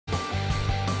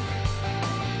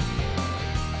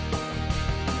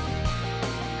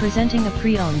Presenting a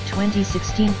pre-owned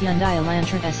 2016 Hyundai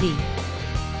Elantra SE.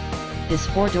 This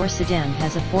four-door sedan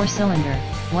has a four-cylinder,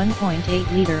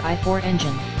 1.8-liter i4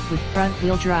 engine, with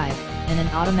front-wheel drive, and an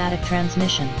automatic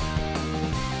transmission.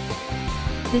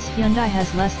 This Hyundai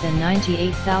has less than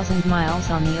 98,000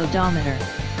 miles on the odometer.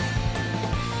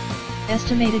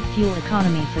 Estimated fuel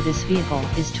economy for this vehicle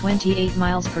is 28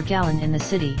 miles per gallon in the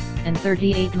city, and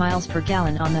 38 miles per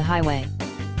gallon on the highway.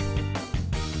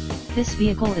 This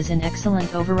vehicle is in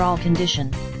excellent overall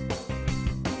condition.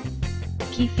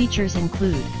 Key features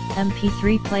include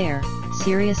MP3 player,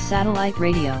 Sirius satellite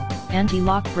radio,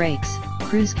 anti-lock brakes,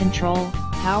 cruise control,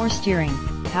 power steering,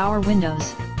 power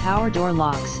windows, power door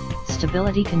locks,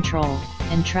 stability control,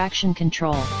 and traction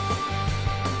control.